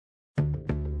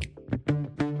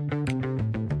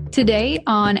Today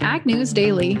on Ag News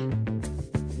Daily.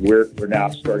 We're now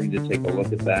starting to take a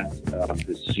look at that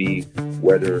to see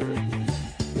whether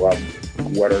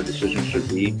what our decision should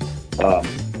be.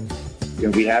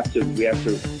 We have to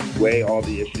weigh all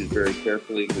the issues very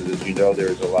carefully because, as you know,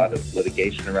 there's a lot of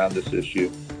litigation around this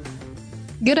issue.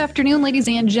 Good afternoon, ladies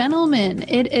and gentlemen.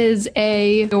 It is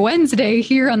a Wednesday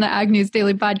here on the Ag News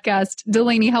Daily podcast.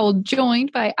 Delaney Howell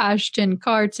joined by Ashton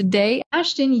Carr today.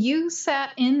 Ashton, you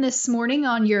sat in this morning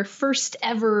on your first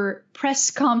ever press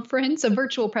conference, a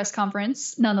virtual press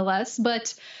conference nonetheless,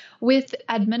 but with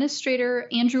Administrator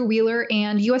Andrew Wheeler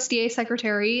and USDA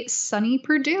Secretary Sonny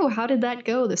Perdue. How did that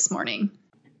go this morning?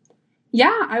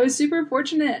 Yeah, I was super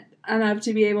fortunate enough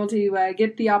to be able to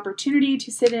get the opportunity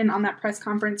to sit in on that press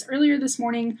conference earlier this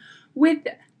morning with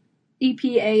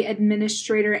EPA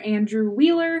Administrator Andrew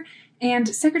Wheeler and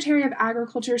Secretary of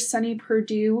Agriculture Sonny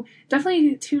Perdue.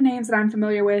 Definitely two names that I'm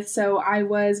familiar with, so I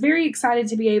was very excited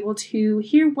to be able to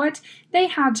hear what they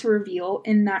had to reveal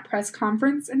in that press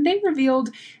conference. And they revealed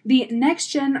the Next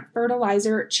Gen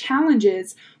Fertilizer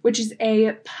Challenges, which is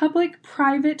a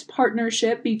public-private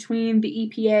partnership between the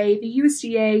EPA, the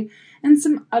USDA, and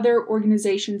some other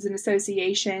organizations and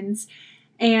associations.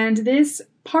 And this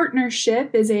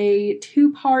partnership is a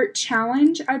two-part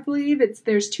challenge, I believe.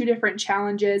 There's two different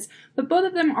challenges, but both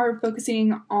of them are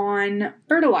focusing on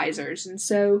fertilizers. And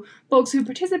so folks who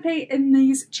participate in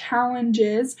these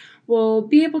challenges will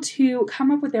be able to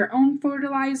come up with their own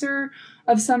fertilizer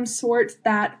of some sort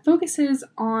that focuses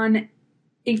on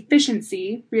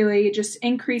efficiency, really just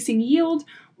increasing yield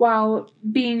while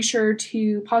being sure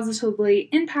to positively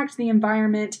impact the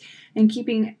environment and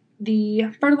keeping the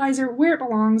fertilizer where it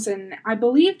belongs. And I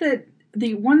believe that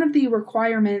one of the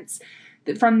requirements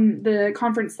from the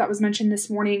conference that was mentioned this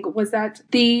morning was that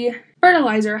the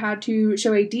fertilizer had to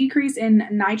show a decrease in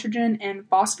nitrogen and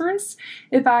phosphorus,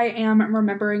 if I am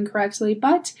remembering correctly.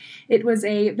 But it was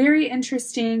a very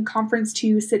interesting conference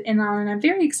to sit in on, and I'm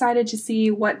very excited to see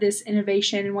what this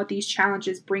innovation and what these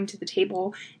challenges bring to the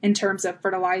table in terms of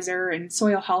fertilizer and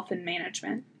soil health and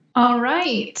management. All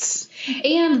right.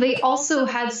 And they also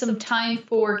had some time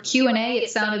for Q&A, it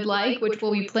sounded like, which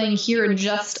we'll be playing here in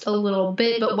just a little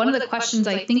bit. But one of the questions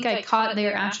I think I caught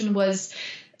there, Ashton, was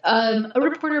a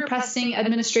reporter pressing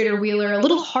Administrator Wheeler a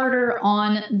little harder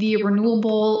on the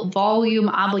renewable volume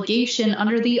obligation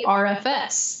under the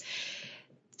RFS.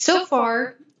 So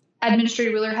far,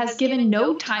 Administrator Wheeler has given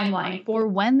no timeline for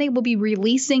when they will be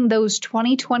releasing those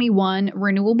 2021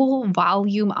 renewable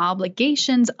volume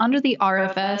obligations under the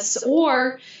RFS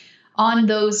or on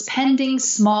those pending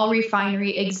small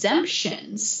refinery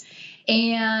exemptions.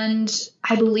 And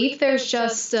I believe there's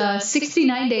just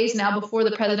 69 days now before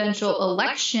the presidential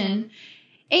election.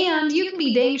 And you can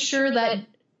be dang sure that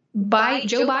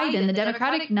Joe Biden, the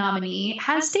Democratic nominee,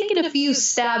 has taken a few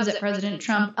stabs at President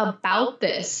Trump about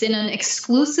this in an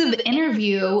exclusive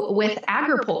interview with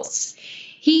AgriPulse.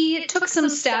 He took some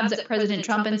stabs at President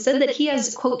Trump and said that he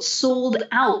has, quote, sold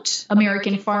out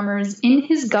American farmers in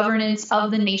his governance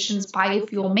of the nation's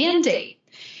biofuel mandate.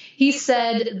 He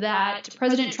said that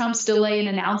President Trump's delay in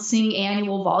announcing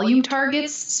annual volume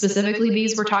targets, specifically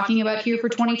these we're talking about here for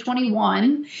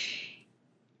 2021,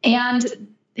 and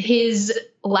his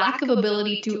lack of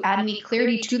ability to add any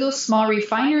clarity to those small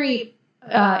refinery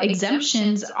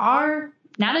exemptions are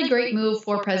not a great move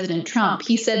for President Trump.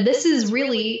 He said this is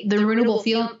really, the renewable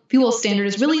fuel standard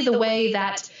is really the way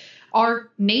that our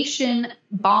nation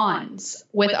bonds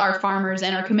with our farmers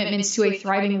and our commitments to a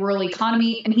thriving rural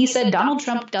economy. And he said Donald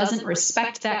Trump doesn't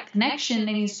respect that connection,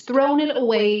 and he's thrown it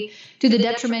away to the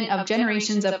detriment of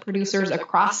generations of producers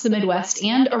across the Midwest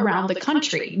and around the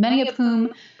country, many of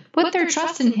whom put their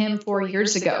trust in him 4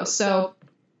 years ago. So,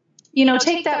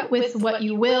 take that with what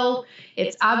you will.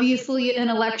 It's obviously an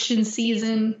election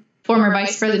season. Former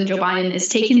Vice President Joe Biden is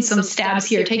taking some stabs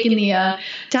here, taking the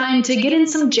time to get in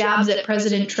some jabs at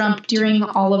President Trump during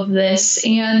all of this.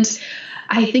 And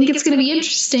I think it's going to be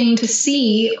interesting to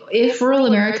see if rural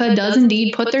America does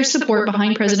indeed put their support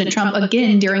behind President Trump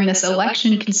again during this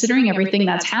election, considering everything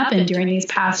that's happened during these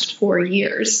past 4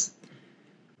 years.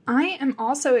 I am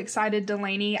also excited,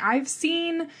 Delaney. I've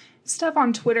seen stuff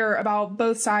on Twitter about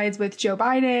both sides with Joe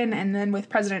Biden and then with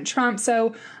President Trump.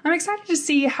 So I'm excited to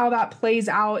see how that plays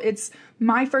out. It's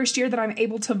my first year that I'm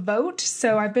able to vote,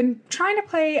 so I've been trying to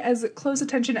pay as close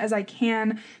attention as I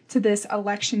can to this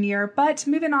election year. But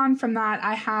moving on from that,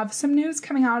 I have some news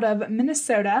coming out of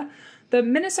Minnesota. The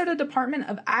Minnesota Department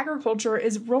of Agriculture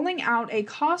is rolling out a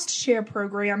cost share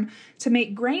program to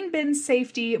make grain bin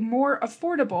safety more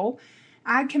affordable.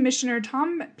 Ag Commissioner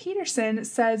Tom Peterson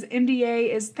says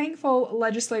MDA is thankful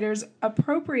legislators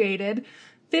appropriated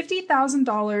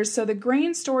 $50,000 so the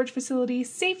grain storage facility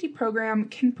safety program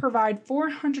can provide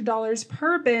 $400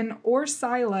 per bin or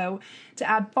silo to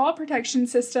add fall protection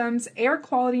systems, air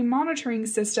quality monitoring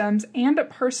systems, and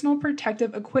personal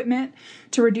protective equipment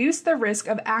to reduce the risk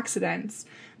of accidents.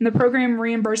 And the program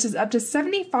reimburses up to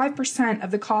 75%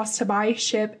 of the cost to buy,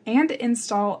 ship, and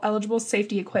install eligible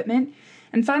safety equipment.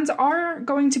 And funds are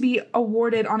going to be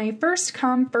awarded on a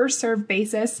first-come, first-served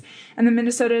basis, and the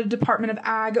Minnesota Department of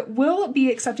Ag will be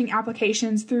accepting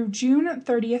applications through June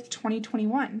 30th,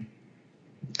 2021.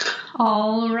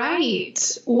 All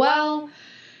right. Well,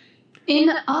 in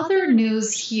other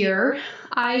news here,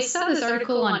 I saw this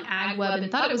article on AgWeb and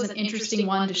thought it was an interesting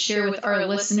one to share with our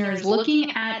listeners,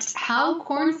 looking at how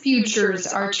corn futures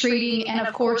are trading and,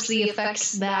 of course, the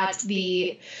effects that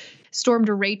the storm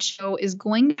derecho is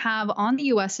going to have on the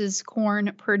U.S.'s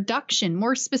corn production.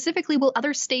 More specifically, will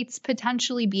other states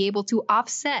potentially be able to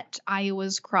offset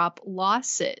Iowa's crop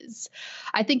losses?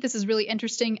 I think this is really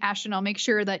interesting, Ashton. I'll make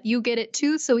sure that you get it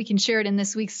too, so we can share it in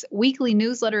this week's weekly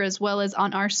newsletter as well as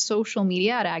on our social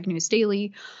media at Ag News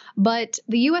Daily. But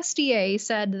the USDA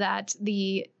said that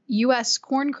the U.S.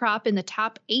 corn crop in the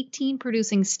top 18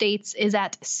 producing states is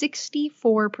at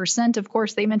 64%. Of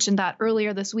course, they mentioned that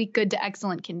earlier this week, good to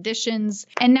excellent conditions.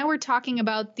 And now we're talking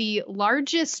about the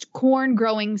largest corn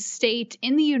growing state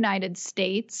in the United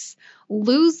States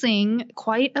losing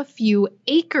quite a few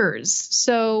acres.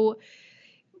 So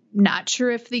not sure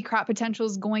if the crop potential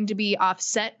is going to be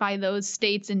offset by those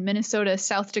states in Minnesota,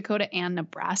 South Dakota, and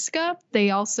Nebraska.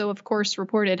 They also, of course,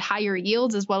 reported higher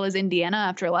yields as well as Indiana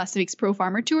after last week's Pro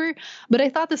Farmer Tour. But I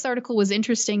thought this article was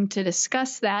interesting to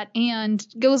discuss that and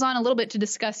goes on a little bit to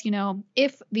discuss,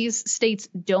 if these states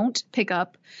don't pick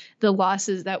up the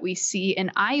losses that we see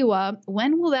in Iowa,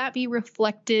 when will that be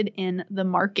reflected in the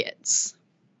markets?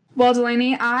 Well,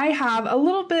 Delaney, I have a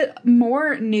little bit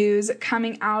more news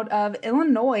coming out of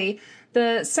Illinois.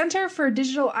 The Center for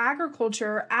Digital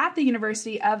Agriculture at the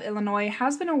University of Illinois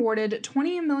has been awarded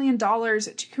 $20 million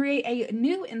to create a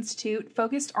new institute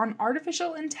focused on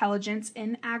artificial intelligence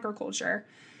in agriculture.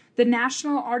 The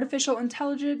National Artificial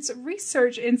Intelligence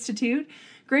Research Institute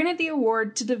granted the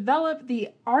award to develop the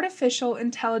artificial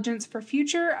intelligence for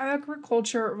future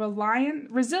agriculture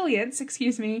resilience,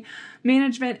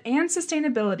 management, and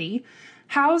sustainability.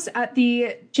 Housed at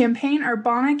the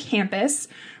Champaign-Urbana campus,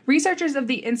 researchers of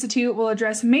the institute will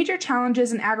address major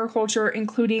challenges in agriculture,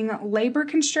 including labor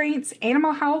constraints,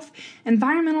 animal health,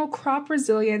 environmental crop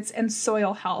resilience, and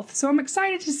soil health. So I'm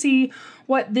excited to see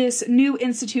what this new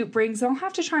institute brings. I'll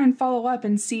have to try and follow up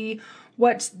and see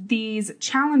what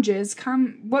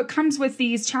comes with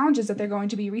these challenges that they're going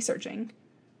to be researching.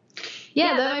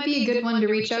 Yeah, that might be a good one to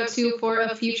reach out to for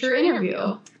a future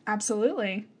interview.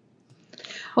 Absolutely.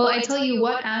 Well, I tell you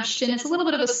what, Ashton, it's a little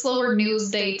bit of a slower news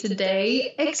day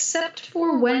today, except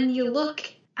for when you look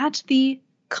at the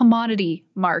commodity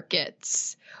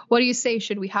markets. What do you say?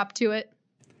 Should we hop to it?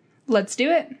 Let's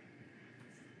do it.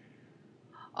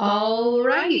 All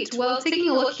right. Well, taking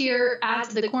a look here at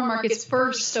the corn markets,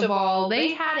 first of all,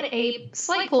 they had a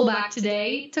slight pullback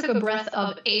today, took a breath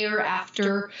of air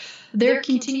after their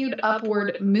continued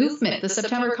upward movement. The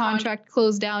September contract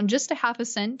closed down just a half a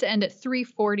cent to end at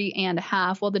 3.40 and a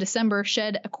half, while the December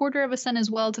shed a quarter of a cent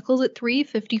as well to close at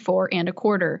 3.54 and a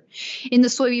quarter. In the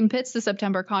soybean pits, the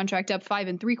September contract up 5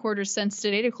 3/4 cents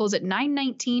today to close at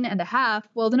 9.19 and a half,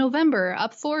 while the November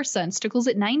up 4 cents to close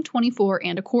at 9.24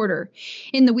 and a quarter.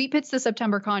 In the wheat pits, the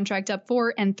September contract up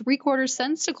 4 3/4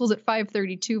 cents to close at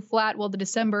 5.32 flat, while the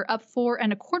December up 4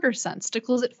 1/4 cents to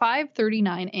close at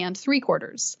 5.39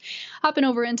 3/4. Hopping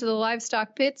over into the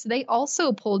livestock pits, they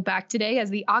also pulled back today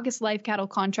as the August live cattle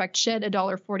contract shed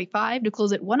 $1.45 to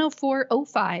close at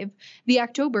 104.05. The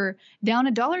October down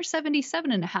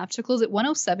 $1.77 and a half to close at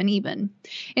 107 even.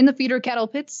 In the feeder cattle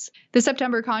pits, the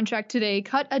September contract today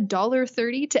cut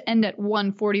 $1.30 to end at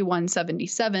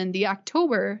 141.77. The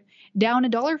October down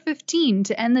 $1.15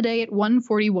 to end the day at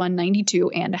 141.92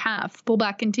 and a half.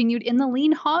 Pullback continued in the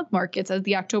lean hog markets as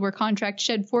the October contract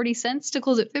shed 40 cents to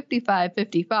close at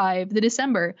 55.55. The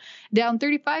December down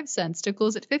 35 cents to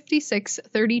close at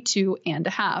 56.32 and a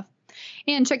half.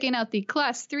 And checking out the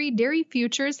Class 3 dairy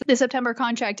futures, the September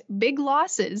contract big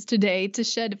losses today to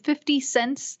shed 50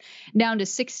 cents down to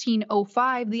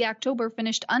 16.05. The October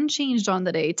finished unchanged on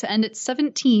the day to end at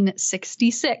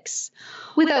 17.66.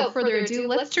 Without further ado,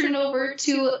 let's turn it over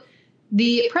to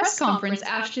the press conference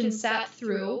Ashton sat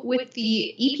through with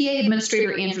the EPA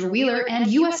Administrator Andrew Wheeler and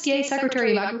USDA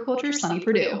Secretary of Agriculture Sonny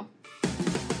Perdue.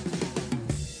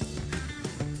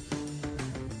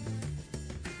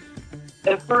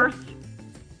 The first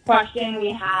question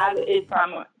we have is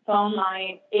from phone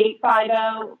line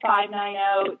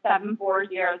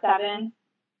 850-590-7407.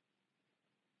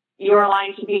 Your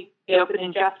line should be open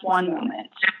in just one moment.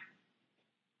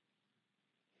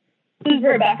 This is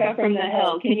Rebecca from the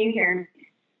Hill. Can you hear me?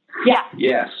 Yeah.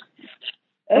 Yes.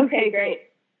 Okay, great.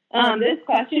 This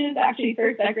question is actually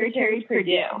for Secretary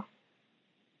Perdue.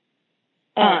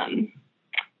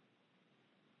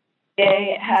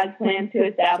 It has plans to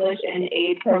establish an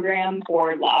aid program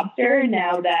for lobster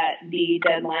now that the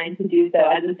deadline to do so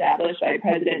as established by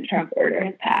President Trump's order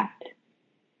has passed.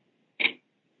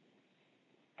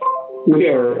 We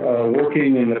are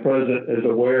working, and the President is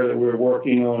aware that we're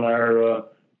working on our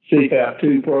CFAP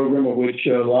 2 program, of which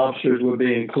lobsters would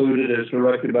be included as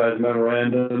directed by his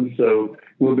memorandum. So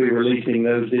we'll be releasing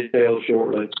those details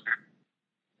shortly.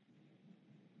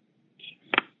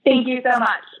 Thank you so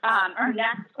much. Our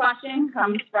next question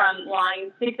comes from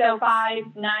line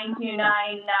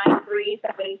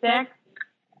 605-929-9376.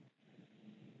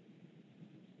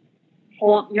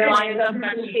 Your line is open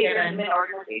to state your name and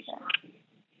organization.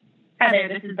 Hi there,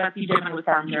 this is Betsy Jimmon with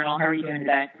Farm Journal. How are you doing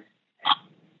today?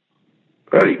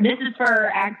 Great. This is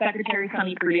for Ag Secretary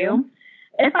Sonny Perdue.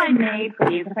 If I may,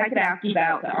 please, if I could ask you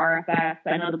about the RFS.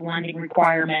 I know the blending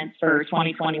requirements for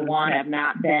 2021 have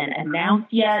not been announced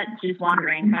yet. Just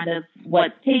wondering kind of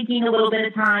what's taking a little bit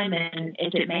of time and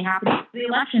if it may happen after the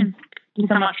election. Thank you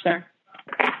so much, sir.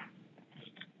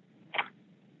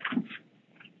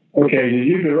 Okay, did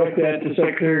you direct that to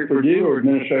Secretary Perdue or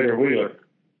Administrator Wheeler?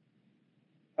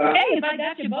 Hey, if I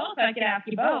got you both, I could ask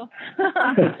you both.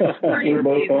 We're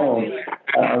both on.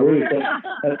 I really think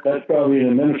that's probably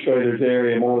an administrator's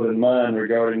area more than mine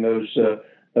regarding those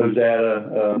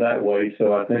data that way.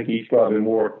 So I think he's probably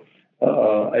more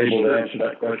able to answer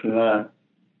that question than I.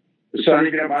 Sonny,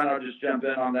 if you don't mind, I'll just jump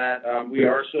in on that. We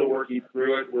are still working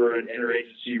through it. We're in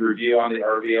interagency review on the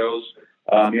RVOs.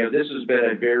 This has been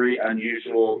a very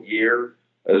unusual year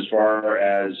as far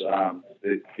as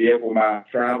the vehicle amount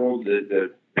traveled,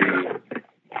 the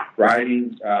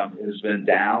riding has been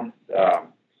down.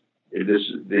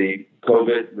 The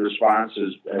COVID response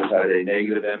has had a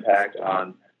negative impact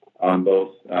on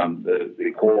both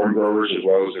the corn growers as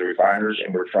well as the refiners,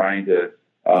 and we're trying to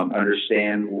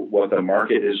understand what the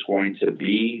market is going to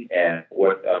be and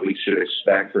what we should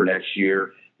expect for next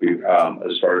year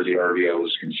as far as the RVO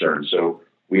is concerned. So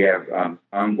we have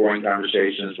ongoing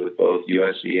conversations with both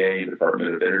USDA and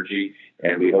Department of Energy,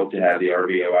 and we hope to have the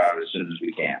RVO out as soon as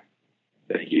we can.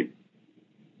 Thank you.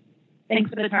 Thanks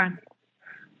for the time.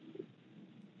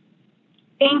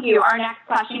 Thank you. Our next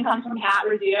question comes from Pat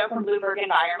Rizzuto from Bloomberg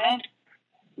Environment.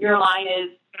 Your line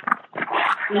is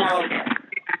now open.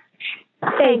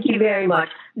 Thank you very much.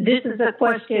 This is a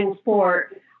question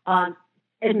for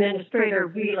Administrator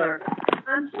Wheeler.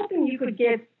 I'm hoping you could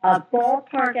give a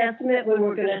ballpark estimate when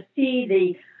we're going to see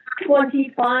the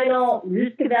 20 final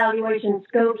risk evaluation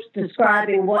scopes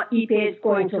describing what EPA is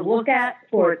going to look at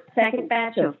for its second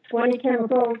batch of 20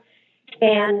 chemicals,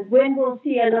 and when we'll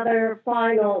see another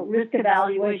final risk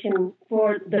evaluation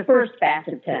for the first batch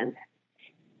of 10.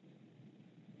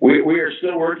 We are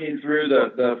still working through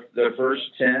the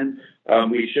first 10.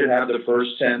 We should have the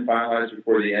first 10 finalized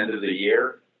before the end of the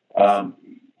year.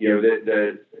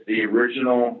 The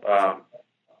original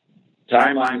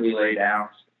timeline we laid out,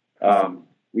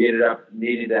 we ended up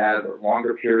needing to have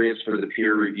longer periods for the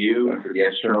peer review and for the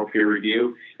external peer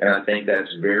review, and I think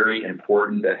that's very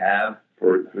important to have,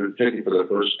 particularly for the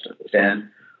first 10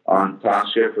 on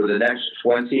TSCA. For the next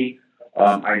 20,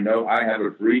 I know I have a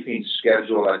briefing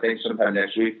scheduled, I think sometime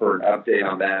next week, for an update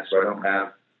on that, so I don't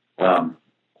have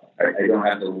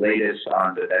the latest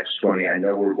on the next 20. I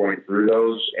know we're going through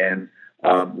those, and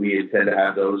we intend to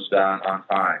have those done on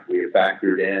time. We have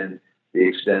factored in the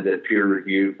extended peer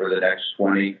review for the next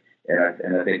 20,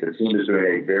 and I think the team is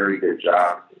doing a very good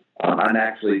job. I'm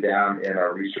actually down in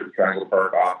our Research Triangle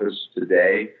Park office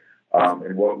today,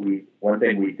 and one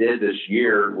thing we did this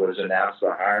year was announce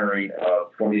the hiring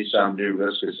of 20-some new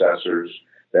risk assessors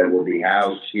that will be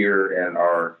housed here in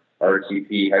our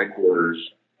RTP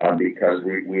headquarters, because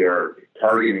we are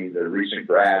targeting the recent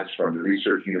grads from the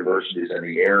research universities in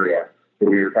the area. So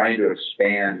we are trying to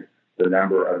expand the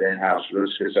number of in-house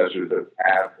risk assessors that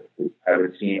have a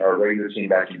team, our regular team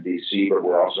back in D.C., but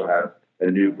we'll also have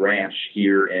a new branch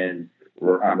here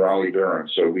on Raleigh-Durham.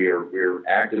 So we're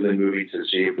actively moving to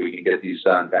see if we can get these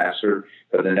done faster.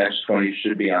 But the next 20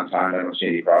 should be on time. I don't see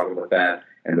any problem with that.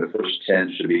 And the first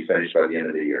 10 should be finished by the end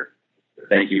of the year.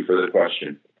 Thank you for the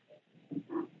question.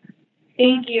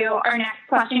 Thank you. Our next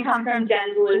question comes from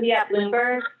Jen Zaluzzi at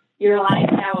Bloomberg. Your line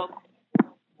is now open.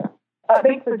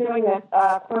 Thanks for doing this.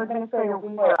 For Administrator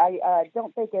Wheeler, I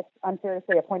don't think it's unfair to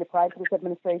say a point of pride for this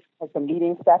administration has been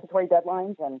meeting statutory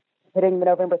deadlines, and hitting the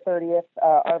November 30th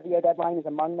RVO deadline is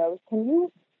among those. Can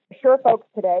you assure folks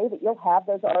today that you'll have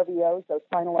those RVOs, those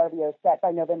final RVOs set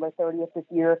by November 30th this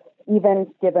year,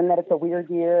 even given that it's a weird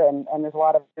year and there's a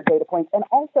lot of data points? And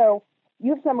also,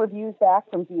 you have some reviews back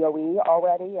from DOE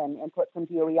already and input from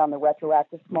DOE on the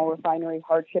retroactive small refinery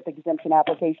hardship exemption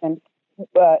application.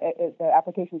 The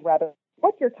applications, rather.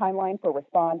 What's your timeline for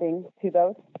responding to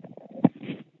those?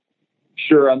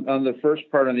 Sure. On the first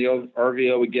part on the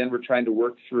RVO, again, we're trying to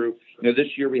work through.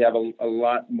 This year we have a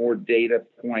lot more data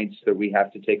points that we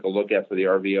have to take a look at for the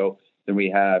RVO than we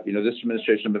have. This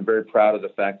administration, I've been very proud of the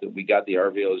fact that we got the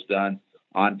RVOs done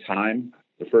on time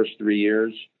the first 3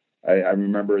 years. I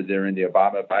remember during the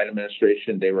Obama-Biden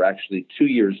administration, they were actually 2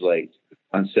 years late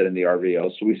on setting the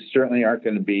RVO. So we certainly aren't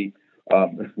going to be,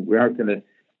 we aren't going to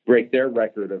break their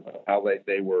record of how late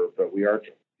they were, but we are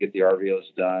trying to get the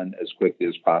RVOs done as quickly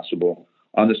as possible.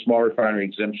 On the small refinery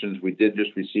exemptions, we did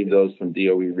just receive those from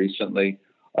DOE recently.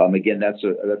 Again, that's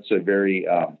a very,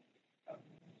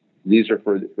 these are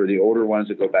for the older ones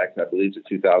that go back, I believe, to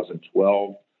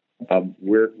 2012.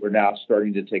 We're now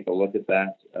starting to take a look at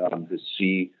that to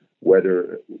see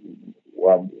whether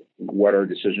what our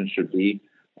decision should be.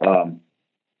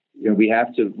 We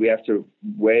have to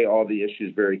weigh all the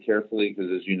issues very carefully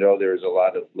because, as you know, there's a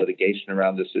lot of litigation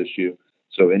around this issue.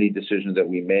 So any decision that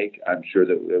we make, I'm sure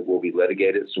that it will be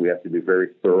litigated. So we have to be very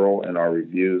thorough in our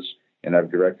reviews, and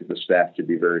I've directed the staff to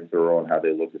be very thorough in how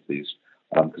they look at these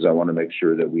because I want to make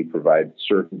sure that we provide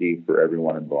certainty for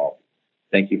everyone involved.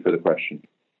 Thank you for the question.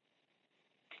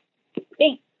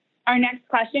 Thanks. Our next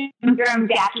question is from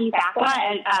Jackie Thakwa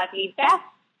at FeedStuff.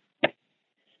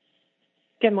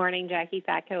 Good morning, Jackie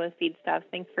Thakwa with FeedStuff.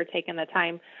 Thanks for taking the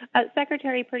time.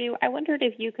 Secretary Perdue, I wondered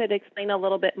if you could explain a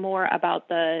little bit more about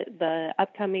the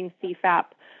upcoming CFAP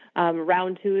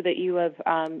round 2 that you have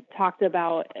talked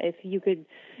about. If you could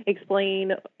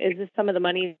explain, is this some of the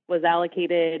money was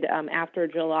allocated after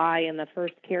July in the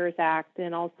first CARES Act?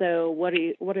 And also, what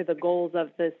are the goals of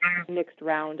this next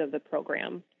round of the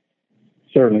program?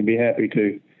 Certainly be happy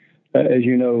to. As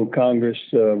you know, Congress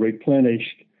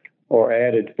replenished or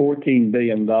added $14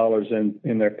 billion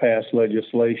in their past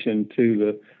legislation to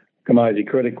the Commodity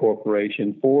Credit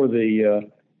Corporation for the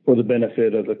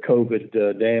benefit of the COVID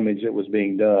damage that was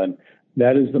being done.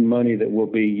 That is the money that will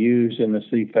be used in the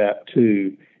CFAP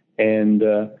 2. And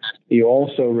you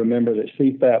also remember that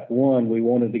CFAP 1, we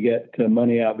wanted to get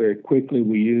money out very quickly.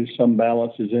 We used some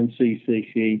balances in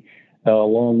CCC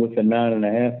along with the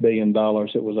 $9.5 billion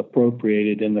that was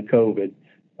appropriated in the COVID,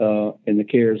 in the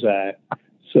CARES Act.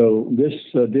 So this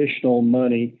additional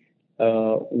money,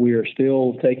 we are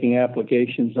still taking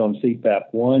applications on CFAP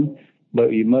 1,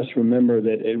 but you must remember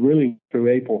that it really through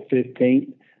April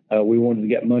 15th, we wanted to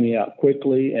get money out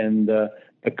quickly, and the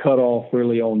cutoff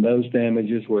really on those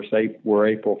damages were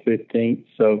April 15th.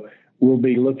 So we'll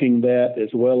be looking at that as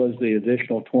well as the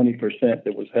additional 20%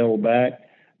 that was held back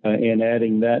and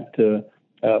adding that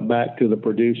back to the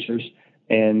producers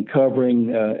and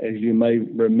covering, as you may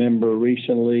remember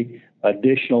recently,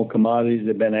 additional commodities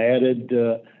have been added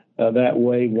that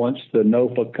way. Once the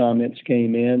NOFA comments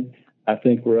came in, I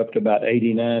think we're up to about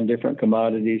 89 different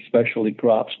commodities, specialty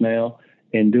crops now,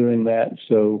 in doing that.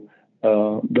 So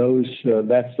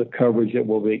that's the coverage that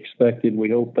will be expected. We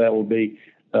hope that will be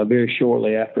very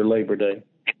shortly after Labor Day.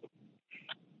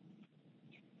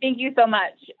 Thank you so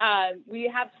much. We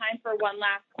have time for one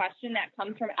last question that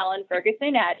comes from Ellen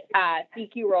Ferguson at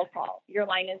CQ Roll Call. Your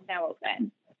line is now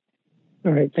open.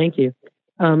 All right, thank you.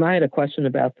 I had a question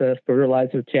about the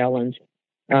fertilizer challenge.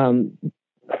 When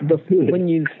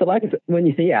you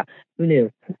say, who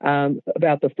knew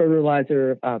about the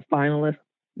fertilizer finalists,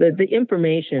 the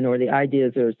information or the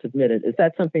ideas that are submitted, is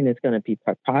that something that's going to be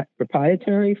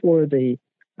proprietary for the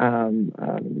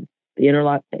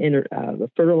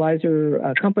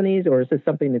fertilizer companies, or is this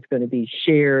something that's going to be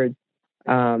shared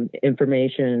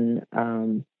information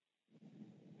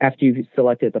after you've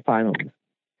selected the finalists?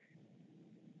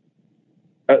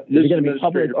 Is it going to be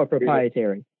public or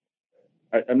proprietary?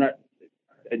 I'm not.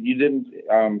 You didn't.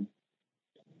 I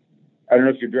don't know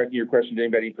if you're directing your question to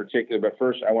anybody in particular, but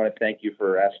first I want to thank you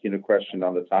for asking a question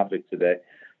on the topic today.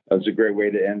 That was a great way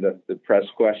to end the press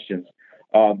questions.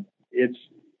 It's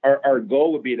our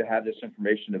goal would be to have this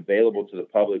information available to the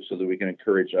public so that we can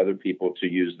encourage other people to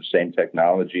use the same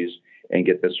technologies and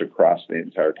get this across the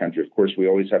entire country. Of course, we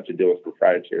always have to deal with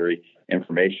proprietary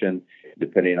information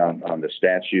depending on the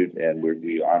statute, and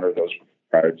we honor those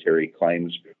proprietary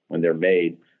claims when they're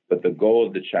made. But the goal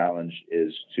of the challenge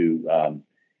is to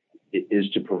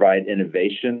provide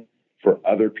innovation for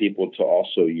other people to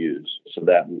also use. So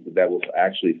that will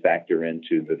actually factor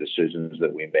into the decisions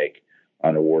that we make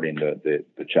on awarding the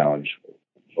challenge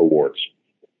awards.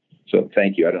 So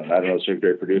thank you. I don't know,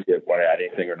 Secretary Perdue, if you want to add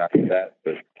anything or not to that,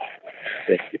 but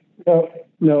thank you.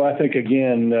 No, I think,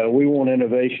 again, we want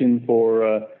innovation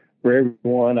for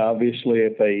everyone. Obviously,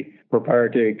 if a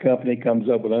proprietary company comes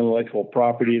up with intellectual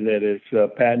property that is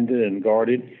patented and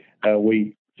guarded,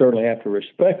 we certainly have to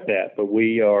respect that. But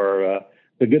we are,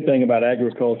 the good thing about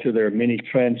agriculture, there are many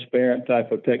transparent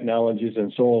type of technologies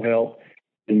in soil health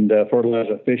and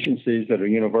fertilizer efficiencies that are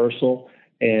universal.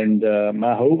 And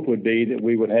my hope would be that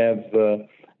we would have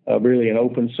really an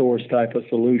open source type of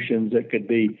solutions that could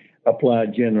be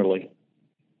applied generally.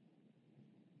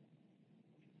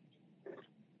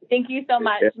 Thank you so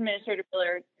much, Administrator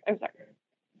Wheeler. I'm sorry.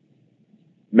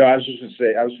 No, I was just going to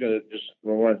say, I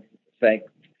want to thank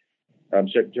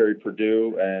Secretary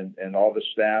Perdue and all the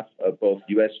staff of both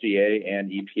USDA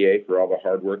and EPA for all the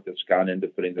hard work that's gone into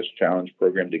putting this challenge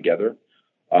program together.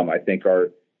 I think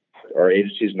our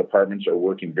agencies and departments are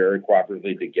working very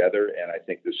cooperatively together, and I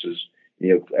think this is,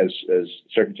 as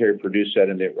Secretary Perdue said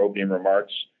in the opening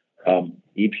remarks,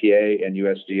 EPA and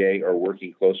USDA are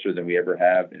working closer than we ever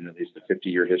have in at least the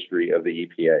 50-year history of the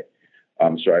EPA.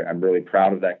 So I'm really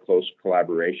proud of that close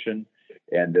collaboration,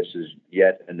 and this is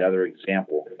yet another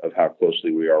example of how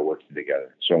closely we are working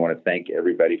together. So I want to thank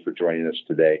everybody for joining us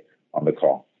today on the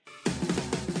call.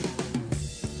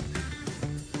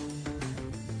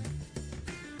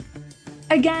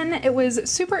 Again, it was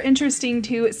super interesting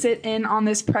to sit in on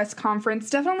this press conference.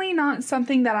 Definitely not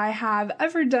something that I have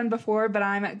ever done before, but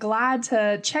I'm glad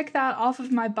to check that off of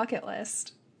my bucket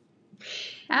list.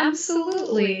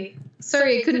 Absolutely.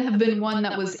 Sorry it couldn't have been one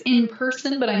that was in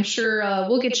person, but I'm sure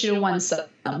we'll get you to one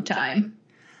sometime.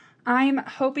 I'm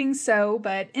hoping so,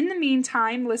 but in the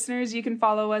meantime, listeners, you can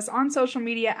follow us on social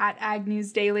media at Ag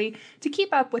News Daily to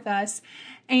keep up with us.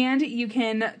 And you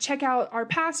can check out our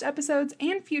past episodes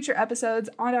and future episodes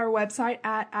on our website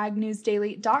at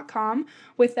agnewsdaily.com.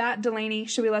 With that, Delaney,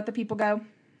 should we let the people go?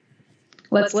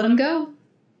 Let's let them go.